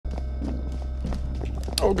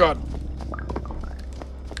Oh god.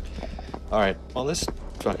 Alright, well this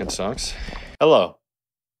fucking sucks. Hello,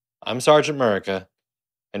 I'm Sergeant Murica,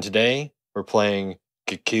 and today we're playing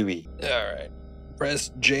Kukui. Alright,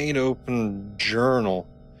 press J to open journal.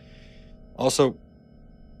 Also,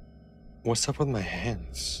 what's up with my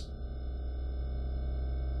hands?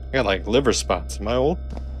 I got like liver spots, am I old?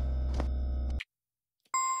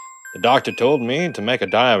 The doctor told me to make a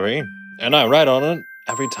diary, and I write on it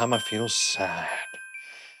every time I feel sad.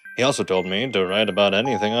 He also told me to write about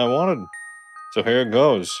anything I wanted. So here it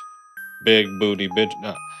goes. Big booty bitch.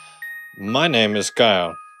 My name is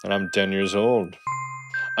Kyle, and I'm 10 years old.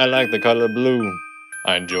 I like the color blue.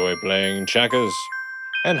 I enjoy playing checkers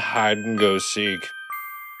and hide and go seek.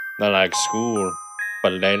 I like school,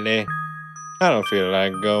 but lately I don't feel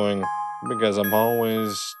like going because I'm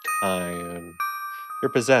always tired.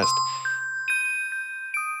 You're possessed.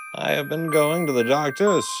 I have been going to the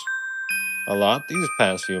doctors a lot these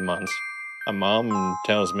past few months. My mom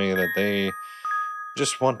tells me that they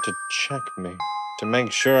just want to check me to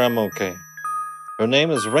make sure I'm okay. Her name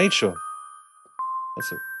is Rachel.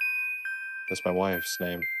 That's my wife's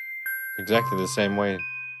name. Exactly the same way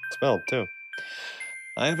spelled, too.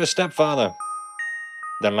 I have a stepfather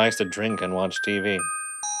that likes to drink and watch TV.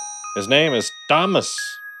 His name is Thomas.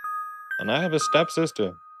 And I have a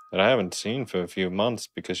stepsister that I haven't seen for a few months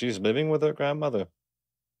because she's living with her grandmother.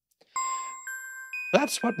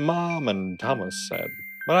 That's what Mom and Thomas said,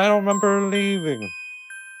 but I don't remember her leaving.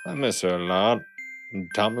 I miss her a lot, and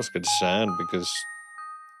Thomas gets sad because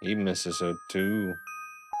he misses her too.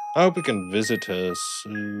 I hope we can visit her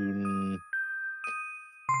soon.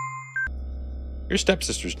 Your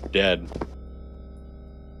stepsister's dead.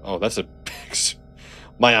 Oh, that's a...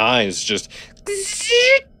 My eyes just...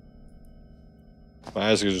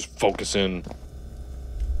 My eyes are just focus in.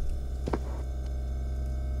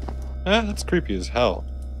 Ah, that's creepy as hell.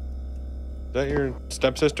 Is that your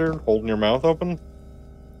stepsister holding your mouth open?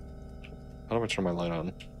 How do I turn my light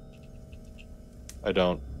on? I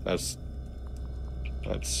don't. That's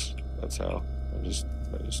how. I just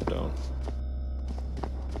don't.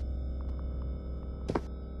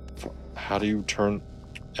 How do you turn...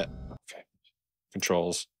 Okay.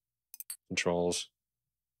 Controls.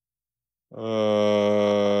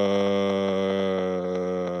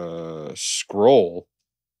 Scroll?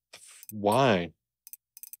 Why?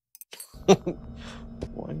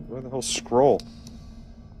 Why the hell scroll?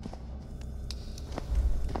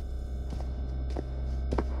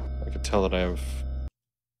 I could tell that I have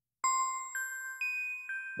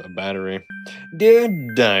a battery. Dear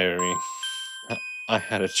diary, I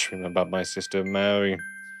had a dream about my sister Mary.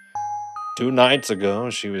 2 nights ago,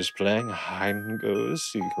 she was playing hide and go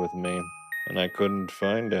seek with me, and I couldn't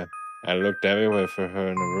find her. I looked everywhere for her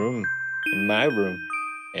in the room, in my room,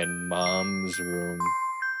 in Mom's room.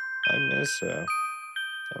 I miss her.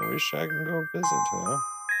 I wish I could go visit her.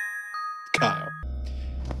 Kyle.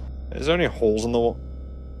 Is there any holes in the wall?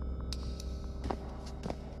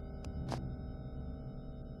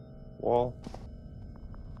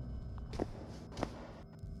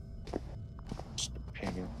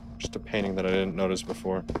 Just a painting that I didn't notice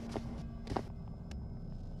before.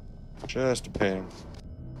 Just a painting.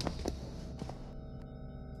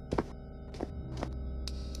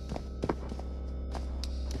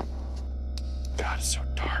 God, it's so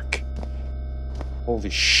dark.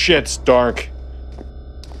 Holy shit, it's dark.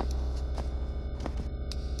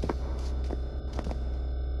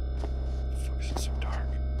 Fuck, is it so dark?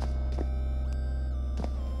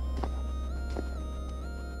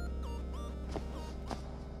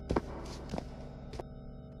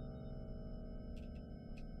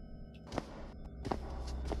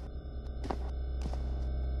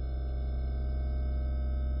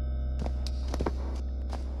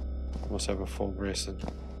 Must have a full bracelet.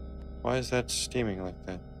 Why is that steaming like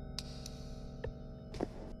that?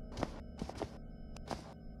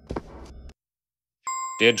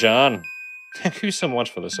 Dear John, thank you so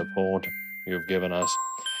much for the support you've given us.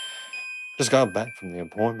 Just got back from the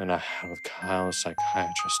appointment I had with Kyle's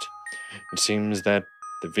psychiatrist. It seems that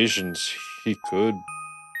the visions he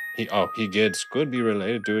gets could be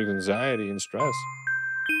related to his anxiety and stress.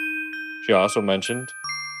 She also mentioned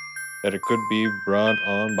that it could be brought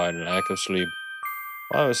on by lack of sleep.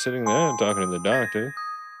 While I was sitting there talking to the doctor,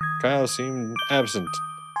 Kyle seemed absent,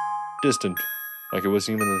 distant, like he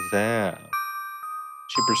wasn't even there.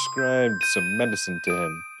 She prescribed some medicine to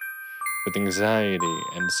him with anxiety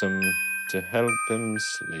and some to help him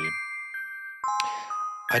sleep.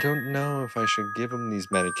 I don't know if I should give him these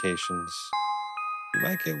medications. It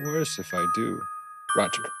might get worse if I do.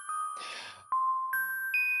 Roger.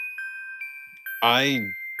 I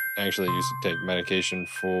actually used to take medication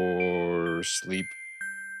for sleep,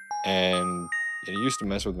 and it used to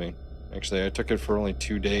mess with me. Actually, I took it for only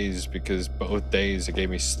 2 days because both days it gave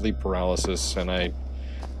me sleep paralysis, and I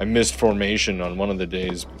missed formation on one of the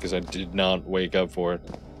days because I did not wake up for it.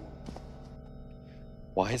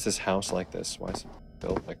 Why is this house like this? Why is it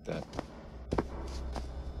built like that?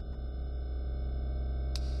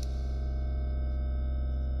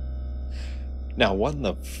 Now, what in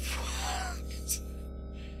the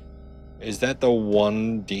is that the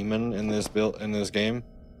one demon in this game?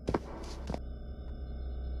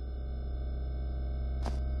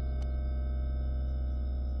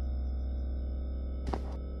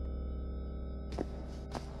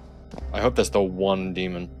 I hope that's the one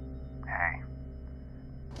demon. Hey.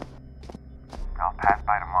 I'll pass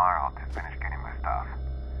by tomorrow to finish getting my stuff.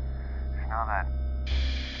 Just know that...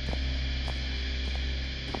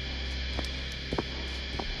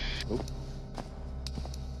 Nope.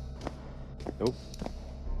 Nope.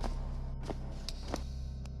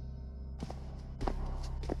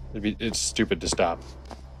 It's stupid to stop.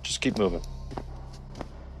 Just keep moving.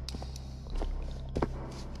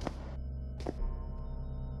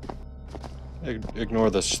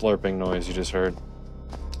 Ignore the slurping noise you just heard.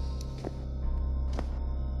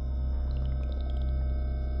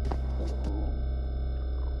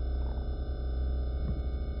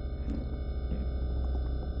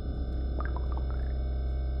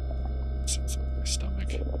 Something in my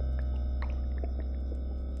stomach.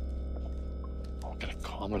 Oh, gotta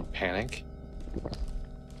calm and panic.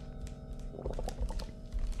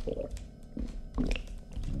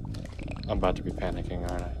 I'm about to be panicking,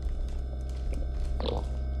 aren't I?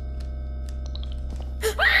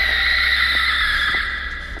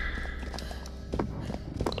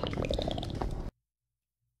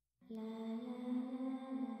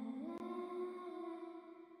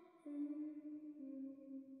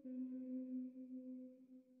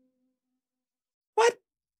 What?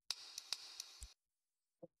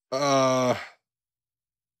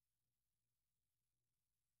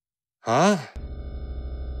 Huh?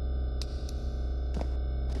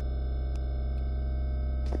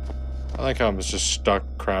 I like how I was just stuck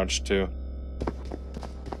crouched too.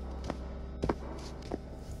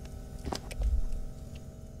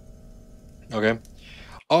 Okay.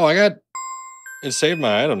 Oh, it saved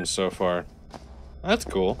my items so far. That's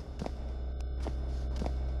cool.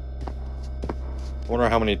 Wonder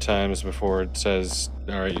how many times before it says,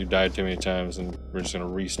 alright, you died too many times and we're just gonna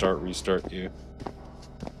restart you.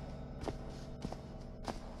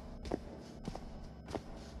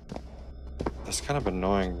 That's kind of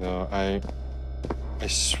annoying though. I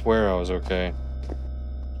swear I was okay.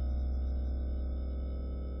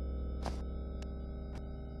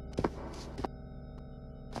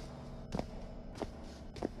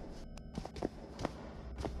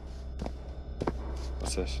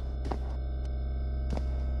 What's this?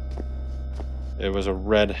 It was a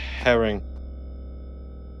red herring.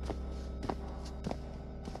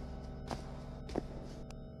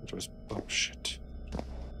 Which was bullshit.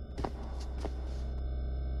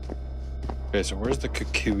 Okay, so where's the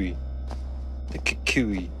Kukui? The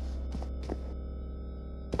Kukui.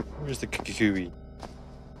 Where's the Kukui?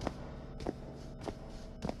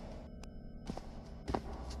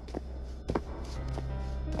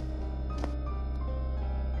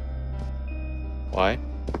 Why?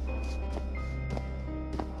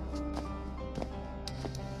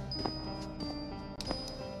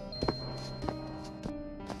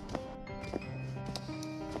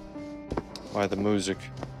 Why the music?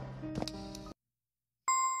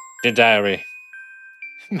 Dear Diary.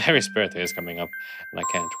 Mary's birthday is coming up, and I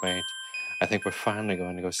can't wait. I think we're finally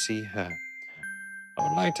going to go see her. I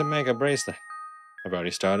would like to make a bracelet. I've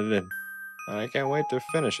already started it, and I can't wait to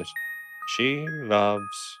finish it. She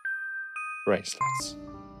loves bracelets.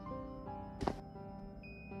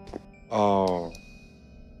 Oh.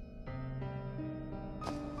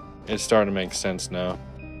 It's starting to make sense now.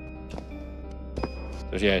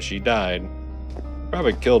 So yeah, she died.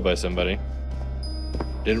 Probably killed by somebody.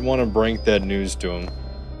 Didn't want to break that news to him.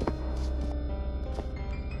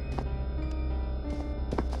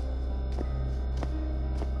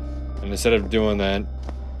 And instead of doing that,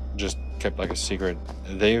 just kept like a secret.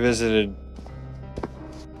 They visited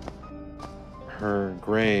her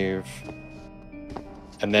grave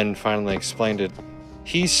and then finally explained it.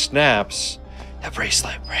 He snaps, the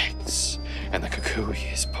bracelet breaks, and the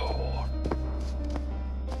Kukui is born.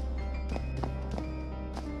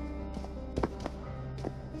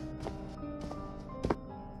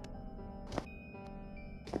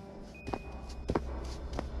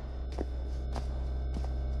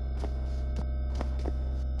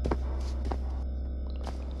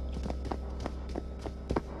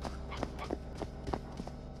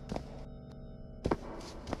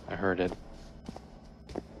 heard it.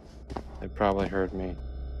 They probably heard me.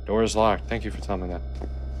 Door is locked. Thank you for telling me that.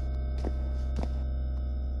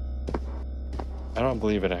 I don't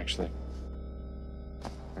believe it, actually.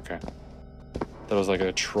 Okay. That was like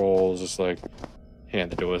a troll, just like, yeah,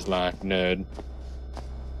 the door is locked, nerd.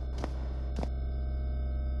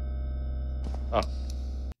 Oh.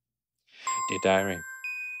 Dear Diary.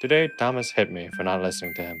 Today, Thomas hit me for not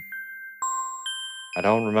listening to him. I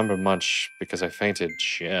don't remember much because I fainted.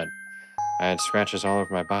 Shit. I had scratches all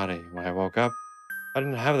over my body. When I woke up, I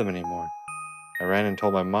didn't have them anymore. I ran and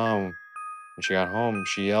told my mom. When she got home,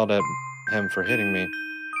 she yelled at him for hitting me.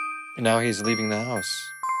 And now he's leaving the house.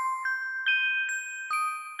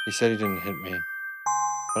 He said he didn't hit me,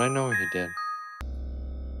 but I know he did.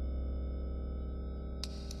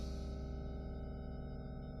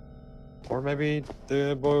 Or maybe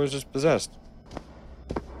the boy was just possessed.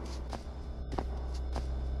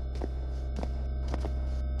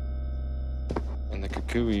 And the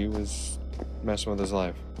Kukui was messing with his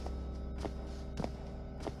life.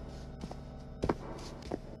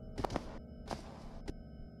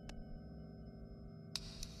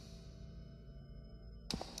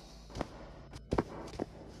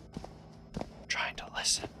 Trying to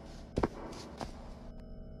listen.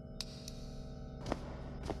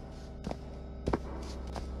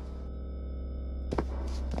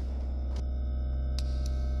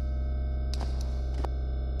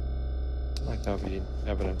 Like that would be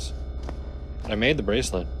evidence. I made the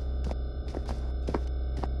bracelet.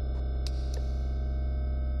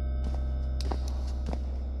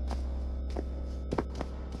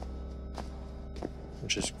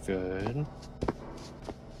 Which is good.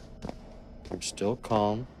 I'm still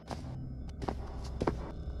calm.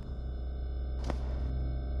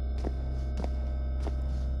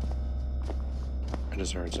 I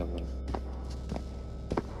just heard something.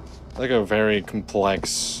 Like a very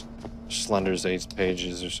complex Slender's 8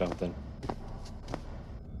 pages or something.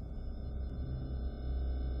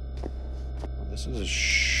 This is a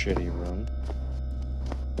shitty room.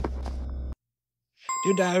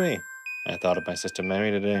 Dear Diary, I thought of my sister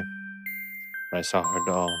Mary today. When I saw her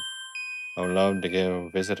doll, I would love to go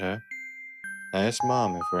visit her. I asked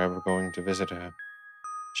Mom if we're ever going to visit her.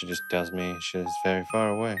 She just tells me she is very far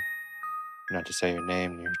away. Not to say her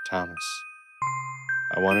name near Thomas.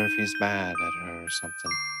 I wonder if he's mad at her or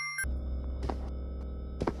something.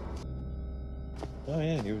 Oh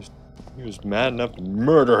yeah, he was mad enough to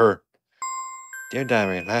murder her. Dear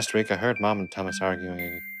Diary, last week I heard Mom and Thomas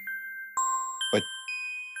arguing. But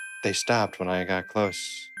they stopped when I got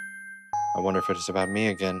close. I wonder if it's about me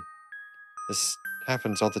again. This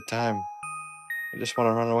happens all the time. I just want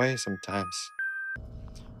to run away sometimes.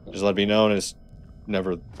 Just let it be known it's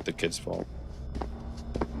never the kid's fault.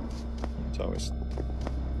 It's always...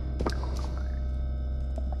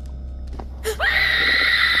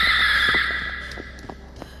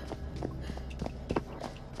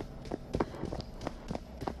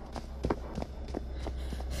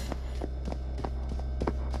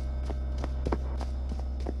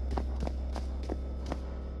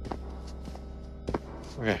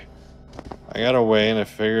 Okay. I got away and I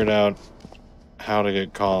figured out how to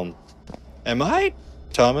get calm. Am I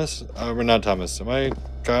Thomas? We're not Thomas. Am I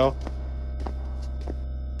Kyle?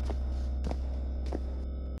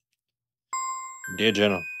 Dear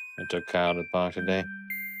General, I took Kyle to the park today.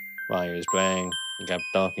 While he was playing, he kept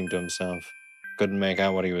talking to himself. Couldn't make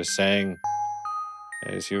out what he was saying,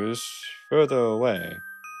 as he was further away.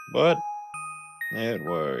 But it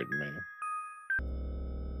worried me.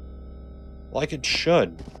 Like it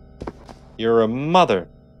should. You're a mother,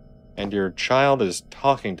 and your child is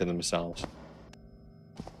talking to themselves.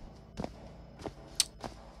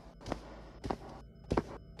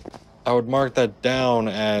 I would mark that down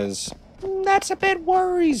as, that's a bit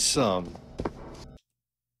worrisome.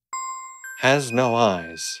 Has no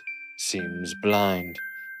eyes, seems blind,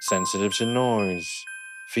 sensitive to noise,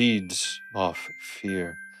 feeds off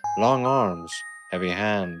fear, long arms, heavy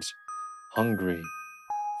hands, hungry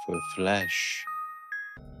for flesh.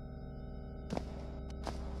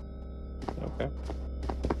 Okay.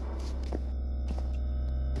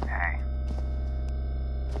 Hey.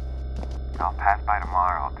 I'll pass by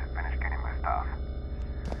tomorrow to finish getting my stuff.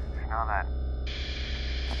 Just know that...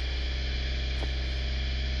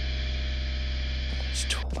 This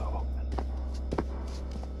tool will open.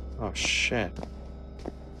 Oh shit.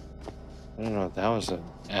 I don't know if that was an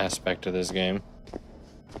aspect of this game.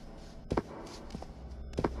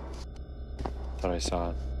 Thought I saw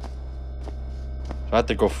it. So I have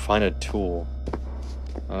to go find a tool.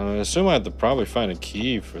 I assume I have to probably find a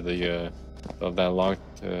key for the of that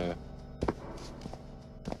locked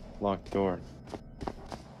door.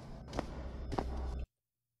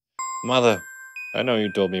 Mother, I know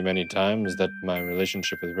you told me many times that my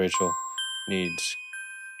relationship with Rachel needs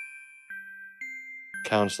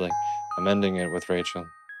counseling. I'm ending it with Rachel.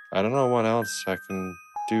 I don't know what else I can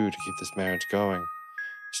do to keep this marriage going.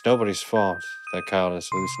 It's nobody's fault that Kyle is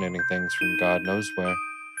hallucinating things from God knows where.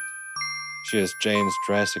 She has changed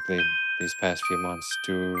drastically these past few months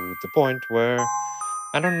to the point where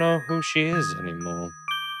I don't know who she is anymore.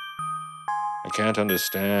 I can't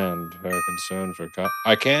understand her concern for Kyle.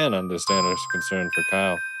 I can understand her concern for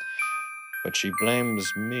Kyle, but she blames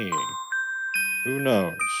me. Who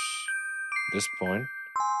knows? At this point,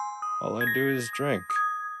 all I do is drink.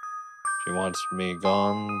 She wants me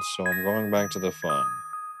gone, so I'm going back to the farm.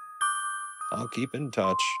 I'll keep in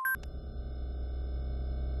touch.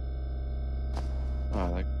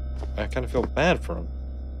 Oh, I kind of feel bad for him.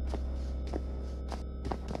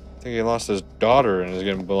 I think he lost his daughter and is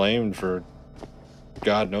getting blamed for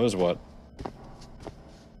God knows what.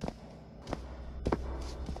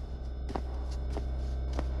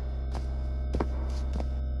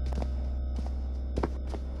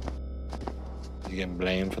 He's getting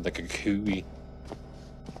blamed for the Kukui.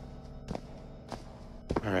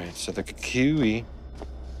 Alright, so the Kukui.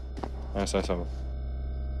 I saw something.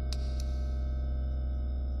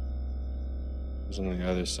 It's on the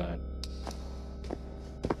other side.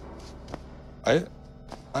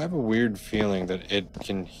 I have a weird feeling that it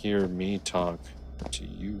can hear me talk to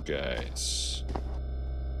you guys.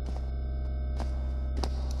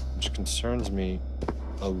 Which concerns me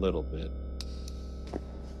a little bit.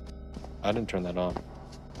 I didn't turn that on.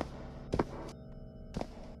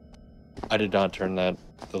 I did not turn the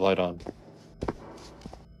light on.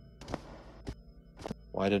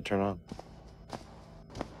 Why did it turn on?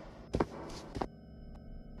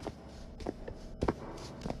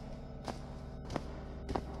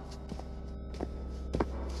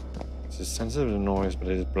 It's sensitive to noise, but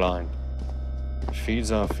it is blind. It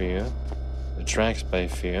feeds off fear. It attracts by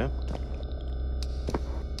fear.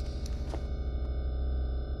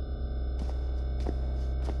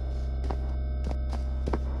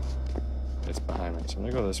 It's behind me, so I'm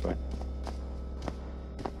gonna go this way.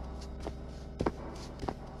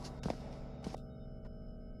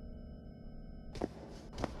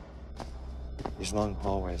 These long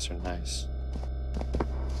hallways are nice.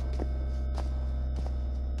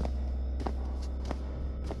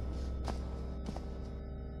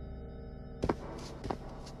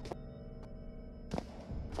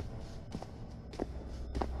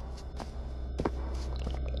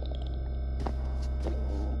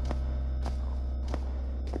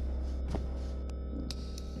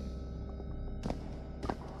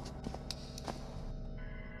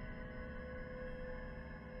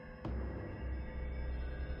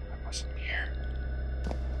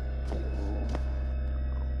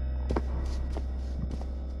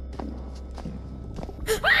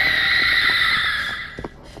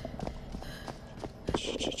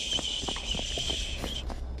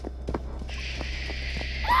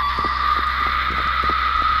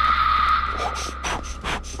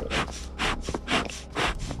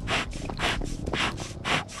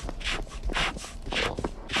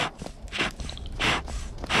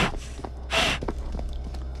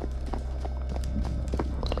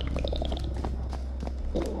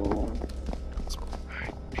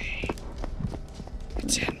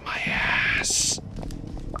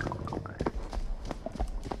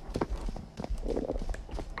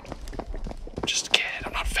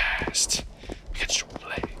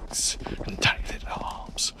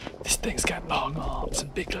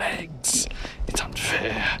 Big legs. It's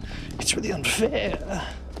unfair. It's really unfair.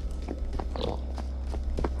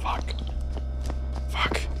 Fuck.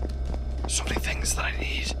 Fuck. So many things that I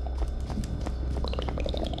need.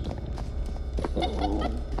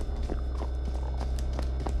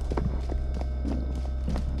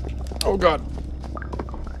 Oh god.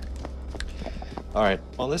 Alright,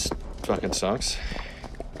 well this fucking sucks.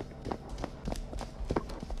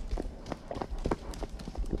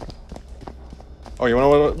 Oh, you wanna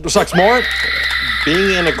know what sucks more?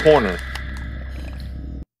 Being in a corner.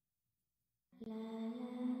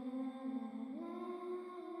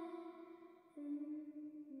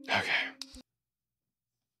 Okay.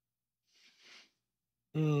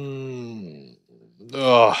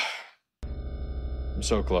 Ugh. I'm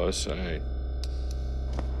so close. I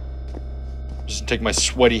just take my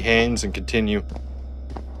sweaty hands and continue.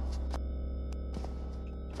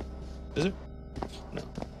 Is it? No.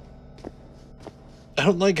 I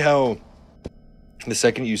don't like how the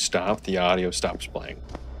second you stop, the audio stops playing.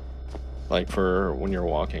 Like for when you're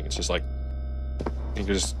walking, it's just like it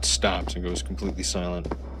just stops and goes completely silent.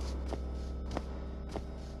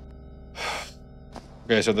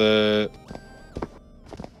 Okay, so the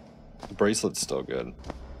bracelet's still good.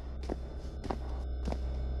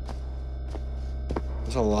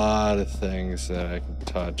 There's a lot of things that I can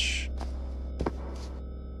touch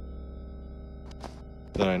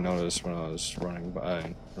that I noticed when I was running by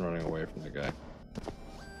and running away from the guy.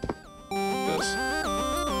 Like this.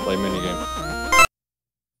 Play minigame.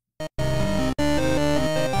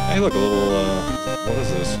 Hey, look, a little, what is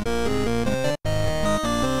this?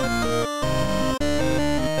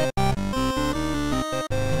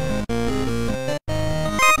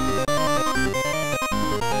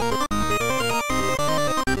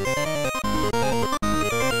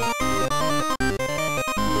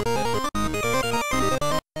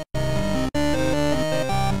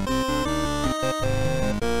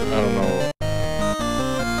 I don't know.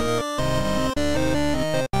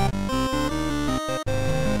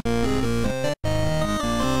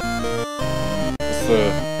 What's the...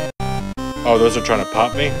 Oh, those are trying to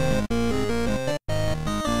pop me?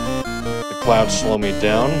 The clouds slow me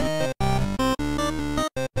down.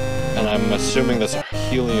 And I'm assuming that's a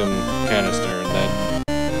helium canister, and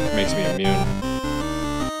that makes me immune.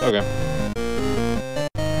 Okay.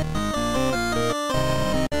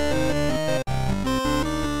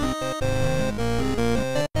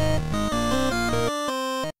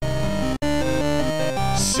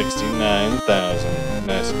 $69,000.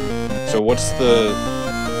 Nice. So what's the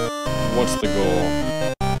goal?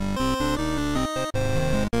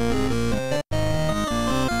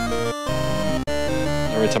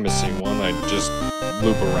 Every time I see one, I just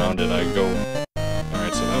loop around it. I go.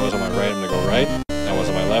 Alright, so that was on my right, I'm gonna go right. That was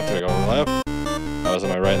on my left, I go left. That was on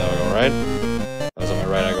my right, now I go right. That was on my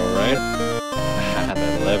right, I go right. And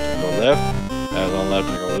then left, I go left. That was on left,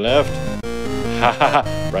 I go left. Ha ha ha.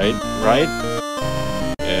 Right, right.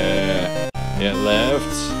 Yeah,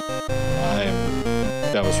 left.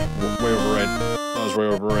 That was way over right. That was way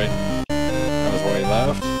over right. That was way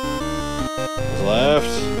left. That was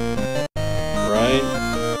left. Right.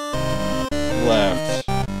 Left.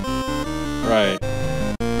 Right.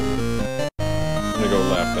 I'm gonna go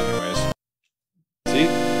left anyways. See?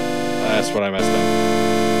 That's what I messed up.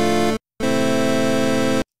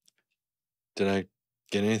 Did I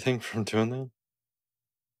get anything from doing that?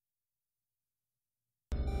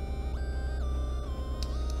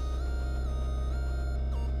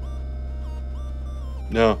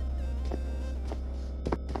 No.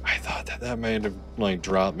 I thought that might have, like,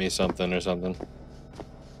 dropped me something or something.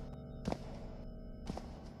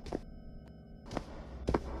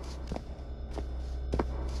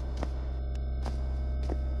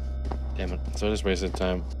 Damn it. So I just wasted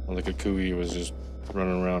time. While the Kukui was just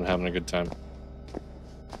running around having a good time.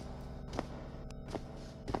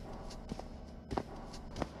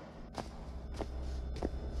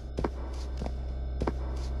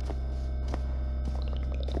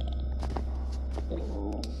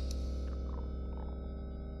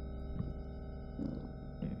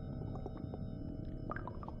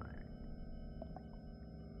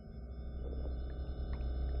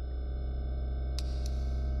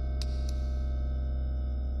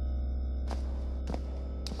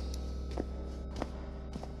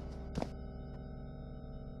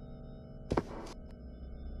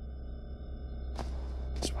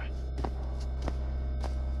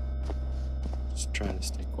 Trying to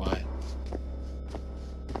stay quiet.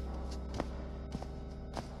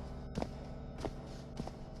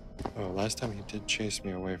 Oh, last time he did chase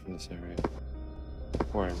me away from this area.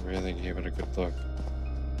 Or I really gave it a good look.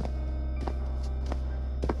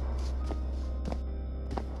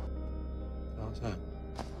 What was that?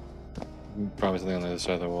 Probably something on the other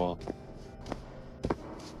side of the wall.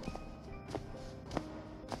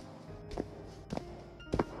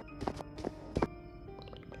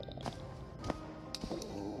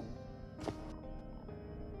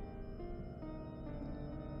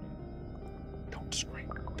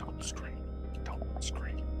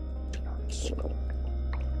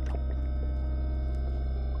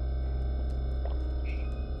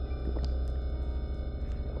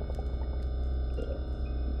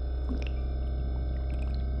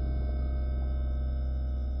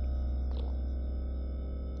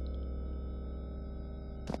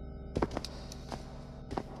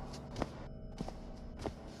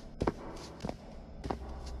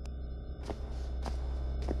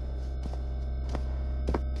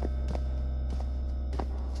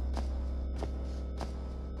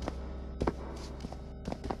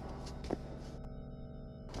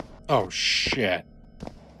 Oh shit.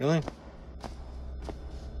 Really?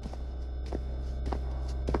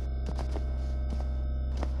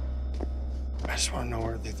 I just want to know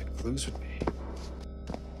where the clues would be.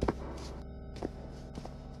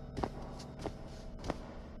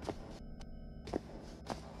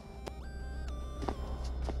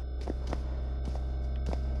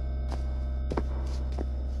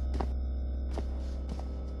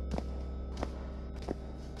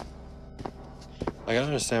 I gotta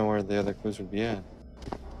understand where the other clues would be at.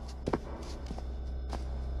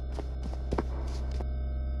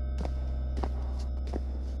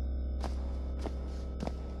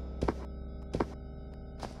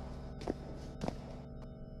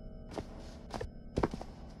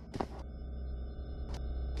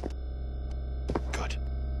 Good.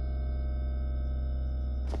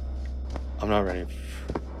 I'm not ready.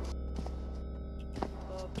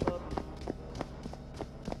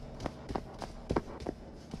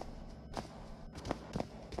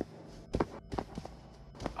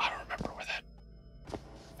 I don't remember where that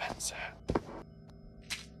fence at.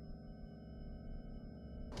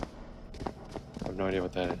 I have no idea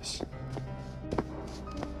what that is.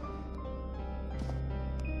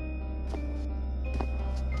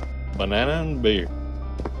 Banana and beer.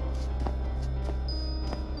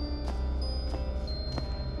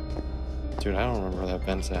 Dude, I don't remember where that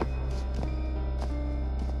fence at.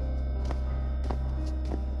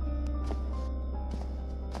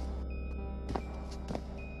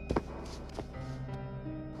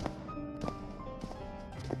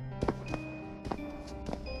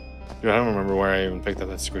 Dude, I don't remember where I even picked up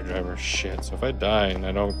that screwdriver. Shit. So if I die and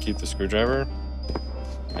I don't keep the screwdriver,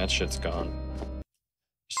 that shit's gone.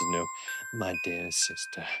 This is new. My dear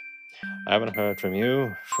sister, I haven't heard from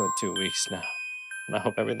you for 2 weeks now. And I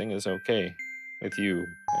hope everything is okay with you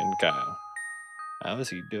and Kyle. How is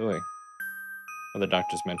he doing? Have the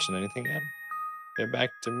doctors mentioned anything yet? Get back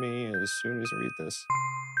to me as soon as you read this.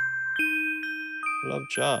 Love,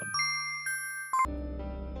 John.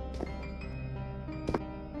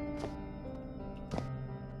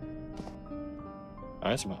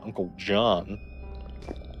 Alright, so my Uncle John.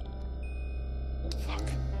 Fuck.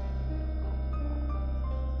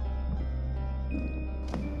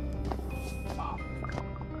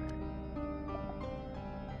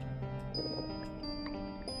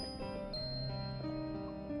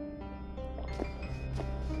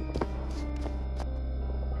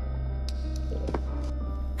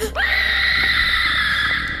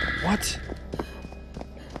 What?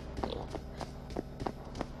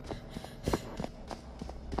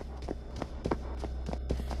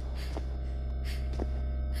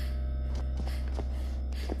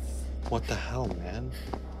 What the hell, man?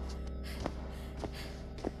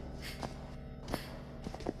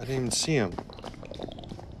 I didn't even see him.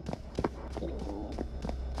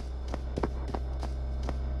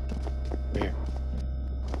 Here.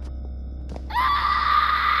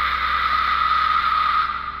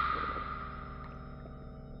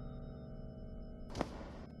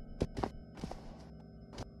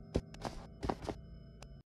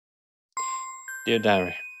 Dear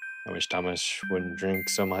Diary, I wish Thomas wouldn't drink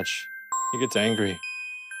so much. He gets angry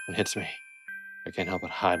and hits me. I can't help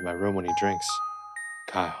but hide my room when he drinks.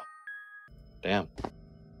 Kyle. Damn.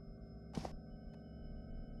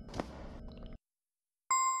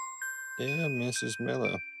 Dear Mrs.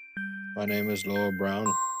 Miller, my name is Laura Brown.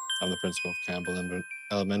 I'm the principal of Campbell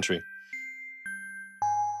Elementary.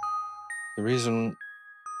 The reason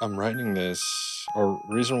I'm writing this, or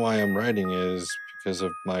reason why I'm writing is because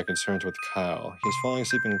of my concerns with Kyle. He's falling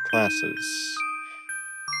asleep in classes,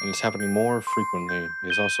 and it's happening more frequently.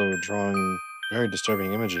 He's also drawing very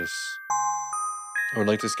disturbing images. I would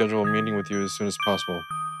like to schedule a meeting with you as soon as possible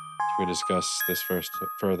if we discuss this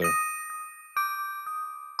further.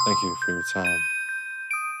 Thank you for your time.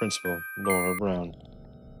 Principal Laura Brown.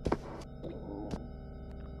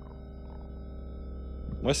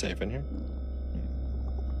 Am I safe in here?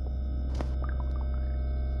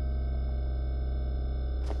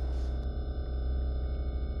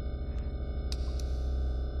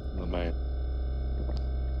 Let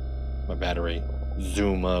my battery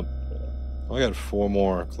zoom up. Oh, I got 4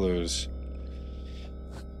 more clues.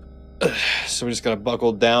 So we just gotta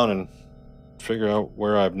buckle down and figure out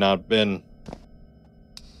where I've not been.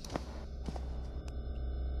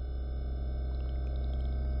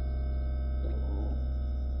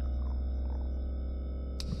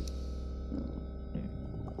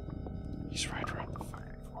 He's right around the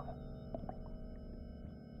fucking corner.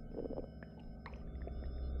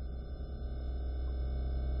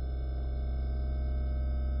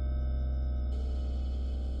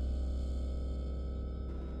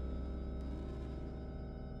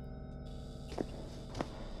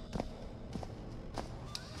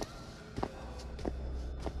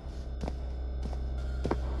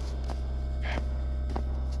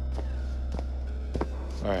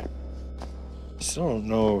 Alright. Still don't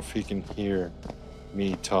know if he can hear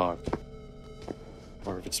me talk,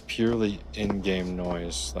 or if it's purely in-game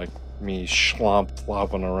noise, like me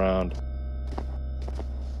flopping around.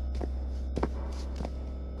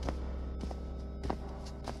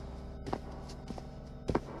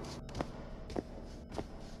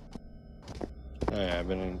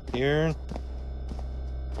 here.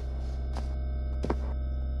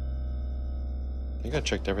 I think I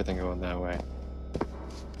checked everything going that way.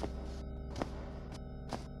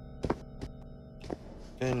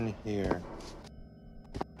 In here.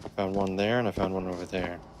 Found one there and I found one over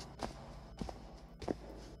there.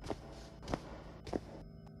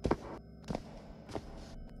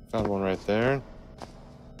 Found one right there.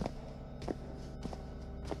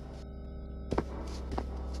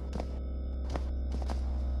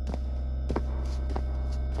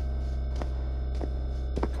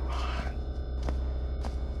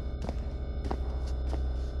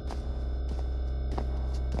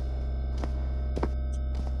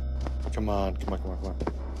 Come on, come on, come on, come on.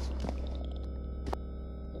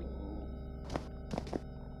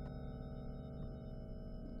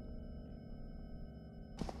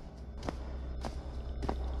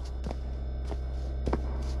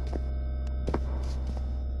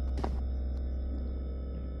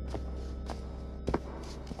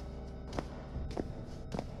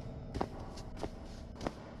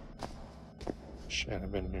 Shit,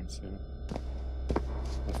 I've been here too.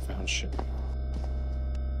 I found shit.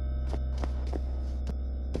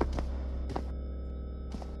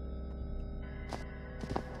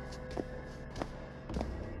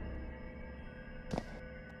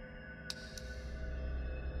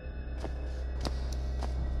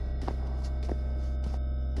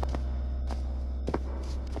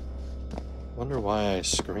 Wonder why I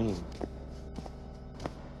scream.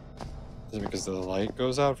 Is it because the light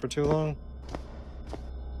goes out for too long?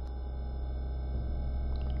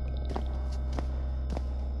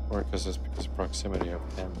 Or because it's because of proximity of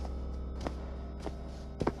him?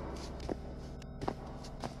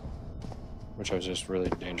 Which I was just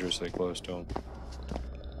really dangerously close to him.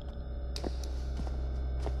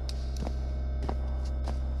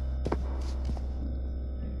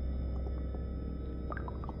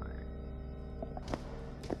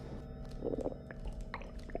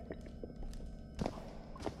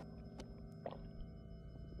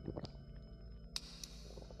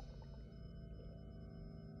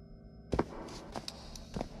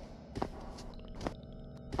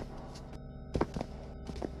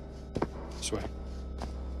 This way.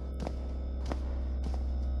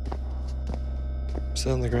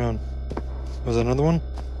 Still on the ground. Was that another one?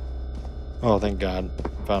 Oh, thank God.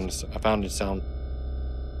 I found it sound.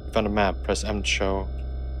 I found a map. Press M to show.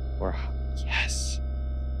 Or yes.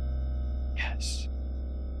 Yes.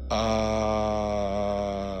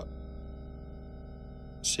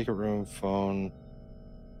 Secret room, phone,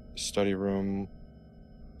 study room,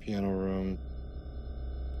 piano room,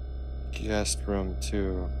 guest room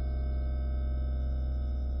 2.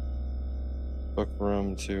 Book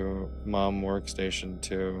room 2, mom workstation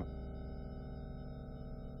 2,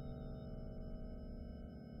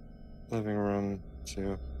 living room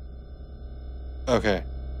 2. Okay,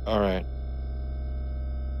 alright.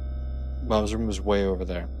 Mom's room was way over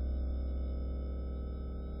there.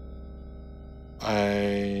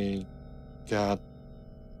 I got...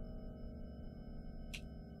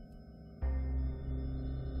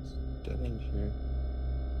 dead end here.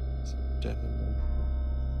 It's a dead end right here.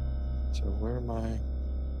 So where am I?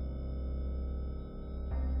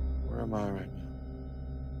 Where am I right now?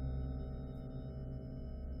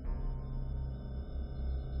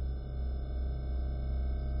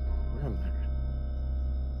 Where am I right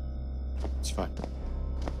now? It's fine.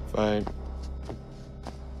 If I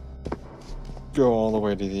go all the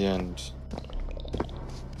way to the end.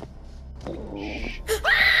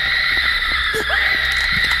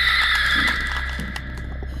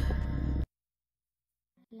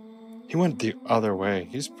 He went the other way.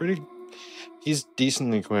 He's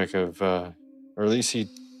decently quick of, or at least he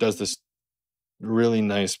does this really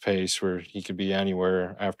nice pace where he could be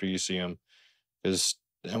anywhere after you see him. Because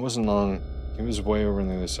it wasn't long. He was way over on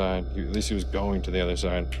the other side. At least he was going to the other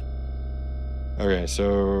side. Okay,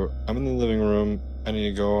 so I'm in the living room. I need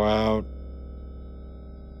to go out,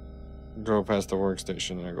 go past the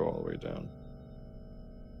workstation, and I go all the way down.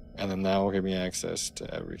 And then that will give me access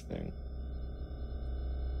to everything.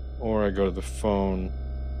 Or I go to the phone.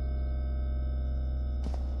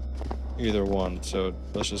 Either one, so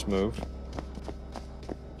let's just move.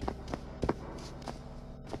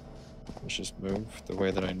 Let's just move the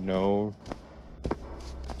way that I know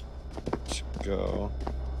to go.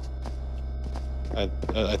 I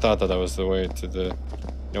thought that was the way to the... You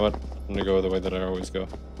know what? I'm gonna go the way that I always go.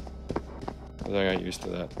 Because I got used to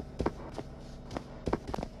that.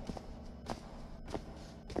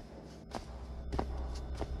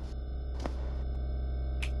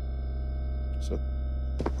 So,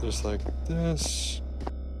 just like this.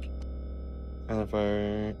 And if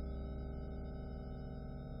I...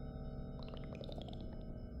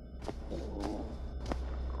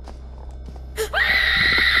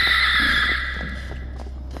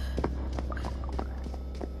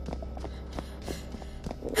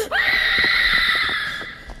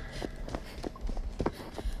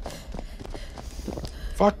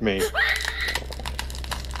 Fuck me.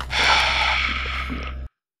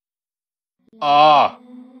 Ah.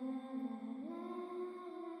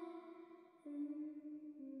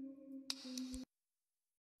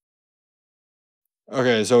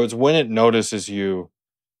 Okay, so it's when it notices you,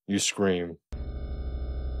 you scream.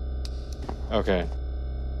 Okay.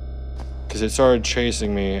 Because it started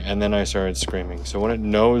chasing me, and then I started screaming. So when it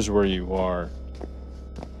knows where you are,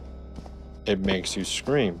 it makes you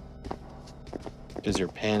scream. Because you're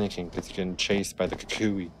panicking, because you're getting chased by the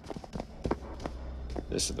Kukui.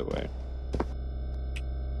 This is the way.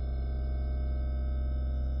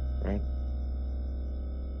 Right?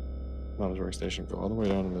 Mom's workstation, go all the way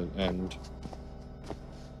down to the end.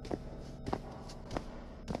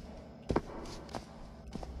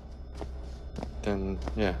 Then,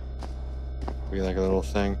 yeah. Be like a little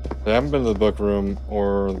thing. I haven't been to the book room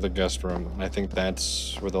or the guest room, and I think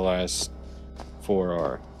that's where the last 4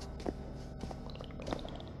 are.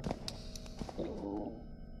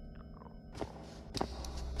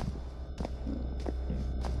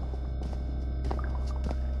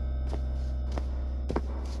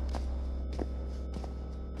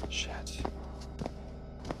 Shit.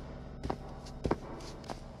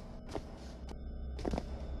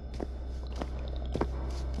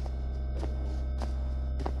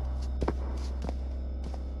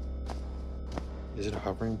 Is it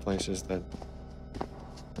hovering places that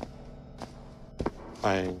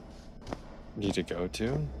I need to go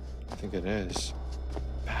to? I think it is.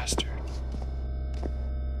 Bastard.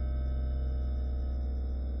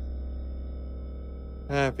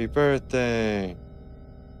 Happy birthday!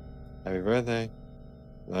 Happy birthday.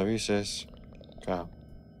 Love you, sis. Go.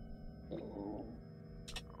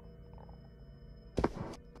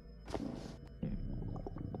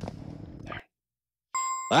 There.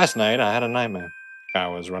 Last night, I had a nightmare.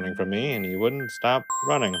 Kyle was running from me, and he wouldn't stop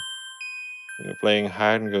running. We were playing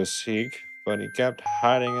hide and go seek, but he kept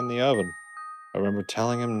hiding in the oven. I remember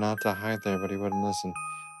telling him not to hide there, but he wouldn't listen.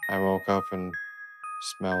 I woke up and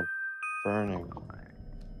smelled burning.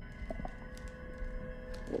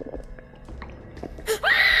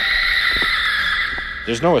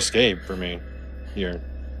 There's no escape for me here.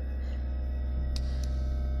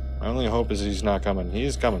 My only hope is he's not coming.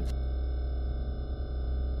 He's coming.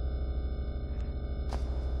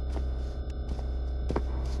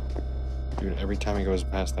 Dude, every time he goes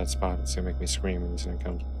past that spot, it's gonna make me scream and he's gonna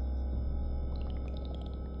come.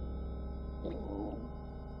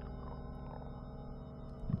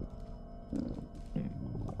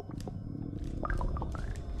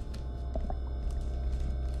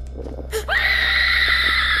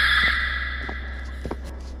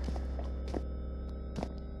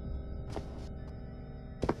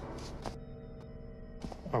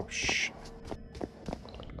 Oh, shit.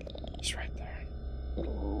 He's right there.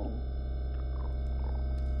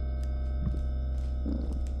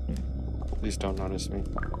 Please don't notice me.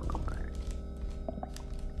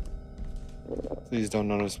 Please don't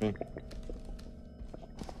notice me.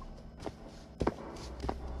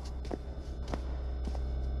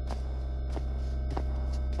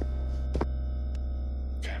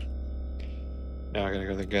 Okay. Now I gotta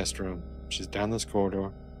go to the guest room, which is down this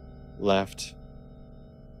corridor, left,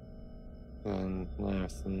 and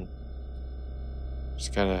left, and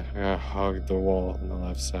just I gotta hug the wall on the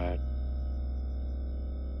left side.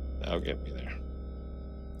 That'll get me there.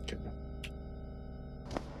 Okay.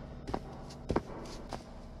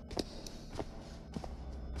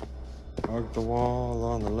 Hug the wall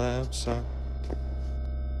on the left side.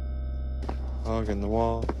 Hugging the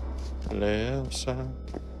wall, left side.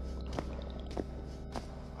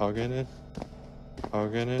 Hugging it,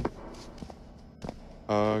 hugging it,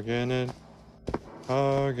 hugging it,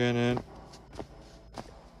 hugging it.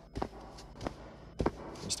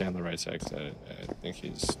 Stay on the right side because I think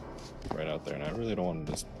he's right out there, and I really don't want him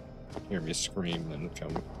to just hear me scream and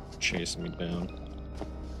come chasing me down.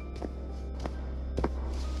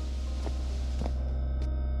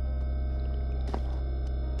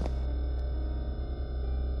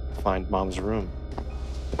 Find mom's room.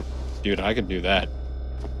 Dude, I could do that.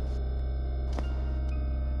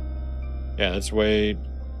 Yeah, that's way...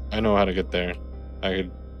 I know how to get there. I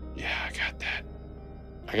could... Yeah, I got that.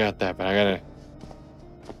 I got that, but I gotta...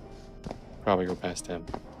 probably go past him.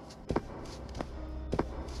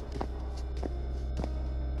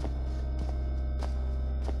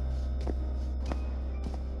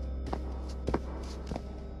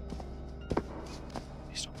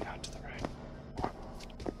 Please don't be out to the right. Or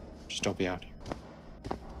just don't be out here.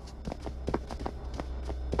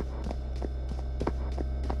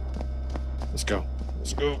 Let's go.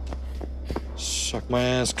 Let's go. Suck my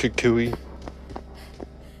ass, Kukui.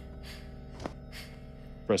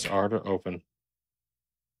 Press R to open.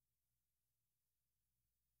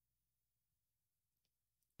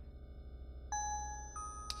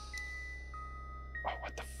 Oh,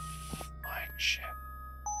 what the flying shit.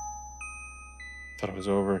 Thought it was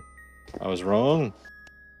over. I was wrong.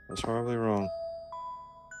 I was horribly wrong.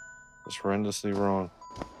 I was horrendously wrong.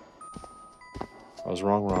 I was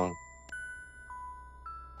wrong.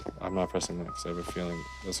 I'm not pressing that because I have a feeling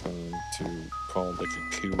that's going to call the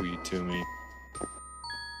Kukui to me.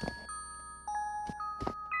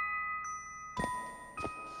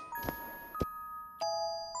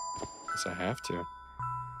 Guess I have to.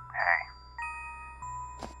 Hey.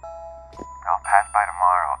 I'll pass by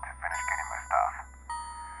tomorrow to finish getting my stuff.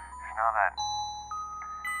 Just know that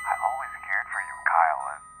I always cared for you and Kyle.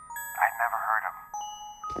 I never hurt him.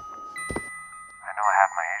 I know I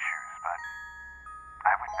have my issues, but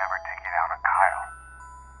I would never take it out on Kyle.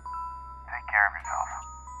 Take care of yourself.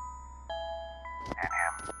 And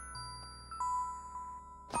him.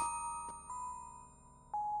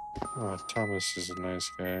 Oh, Thomas is a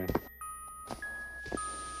nice guy.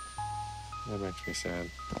 That makes me sad.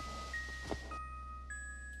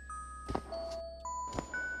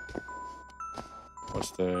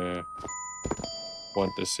 What's the...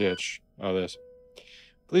 Want this itch? Oh, this.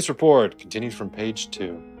 Police report continues from page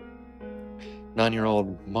 2.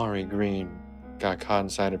 9-year-old Mari Green got caught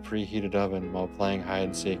inside a preheated oven while playing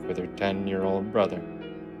hide-and-seek with her 10-year-old brother.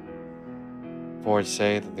 Reports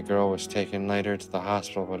say that the girl was taken later to the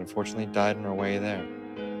hospital, but unfortunately died on her way there.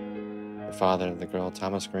 The father of the girl,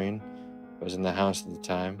 Thomas Green, was in the house at the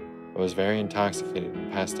time, but was very intoxicated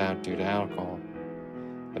and passed out due to alcohol.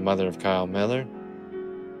 The mother of Kyle Miller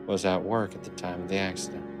was at work at the time of the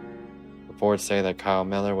accident. Reports say that Kyle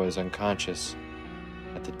Miller was unconscious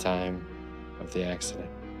at the time of the accident.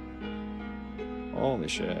 Holy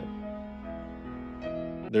shit.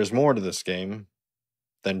 There's more to this game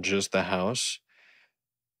than just the house.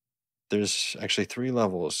 There's actually 3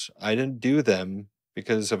 levels. I didn't do them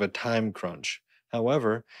because of a time crunch.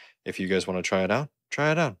 However, if you guys want to try it out,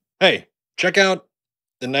 try it out. Hey, check out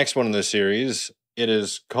the next one in the series. It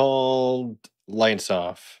is called Lights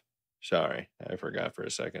Off. Sorry, I forgot for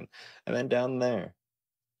a second. And then down there,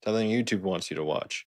 something YouTube wants you to watch.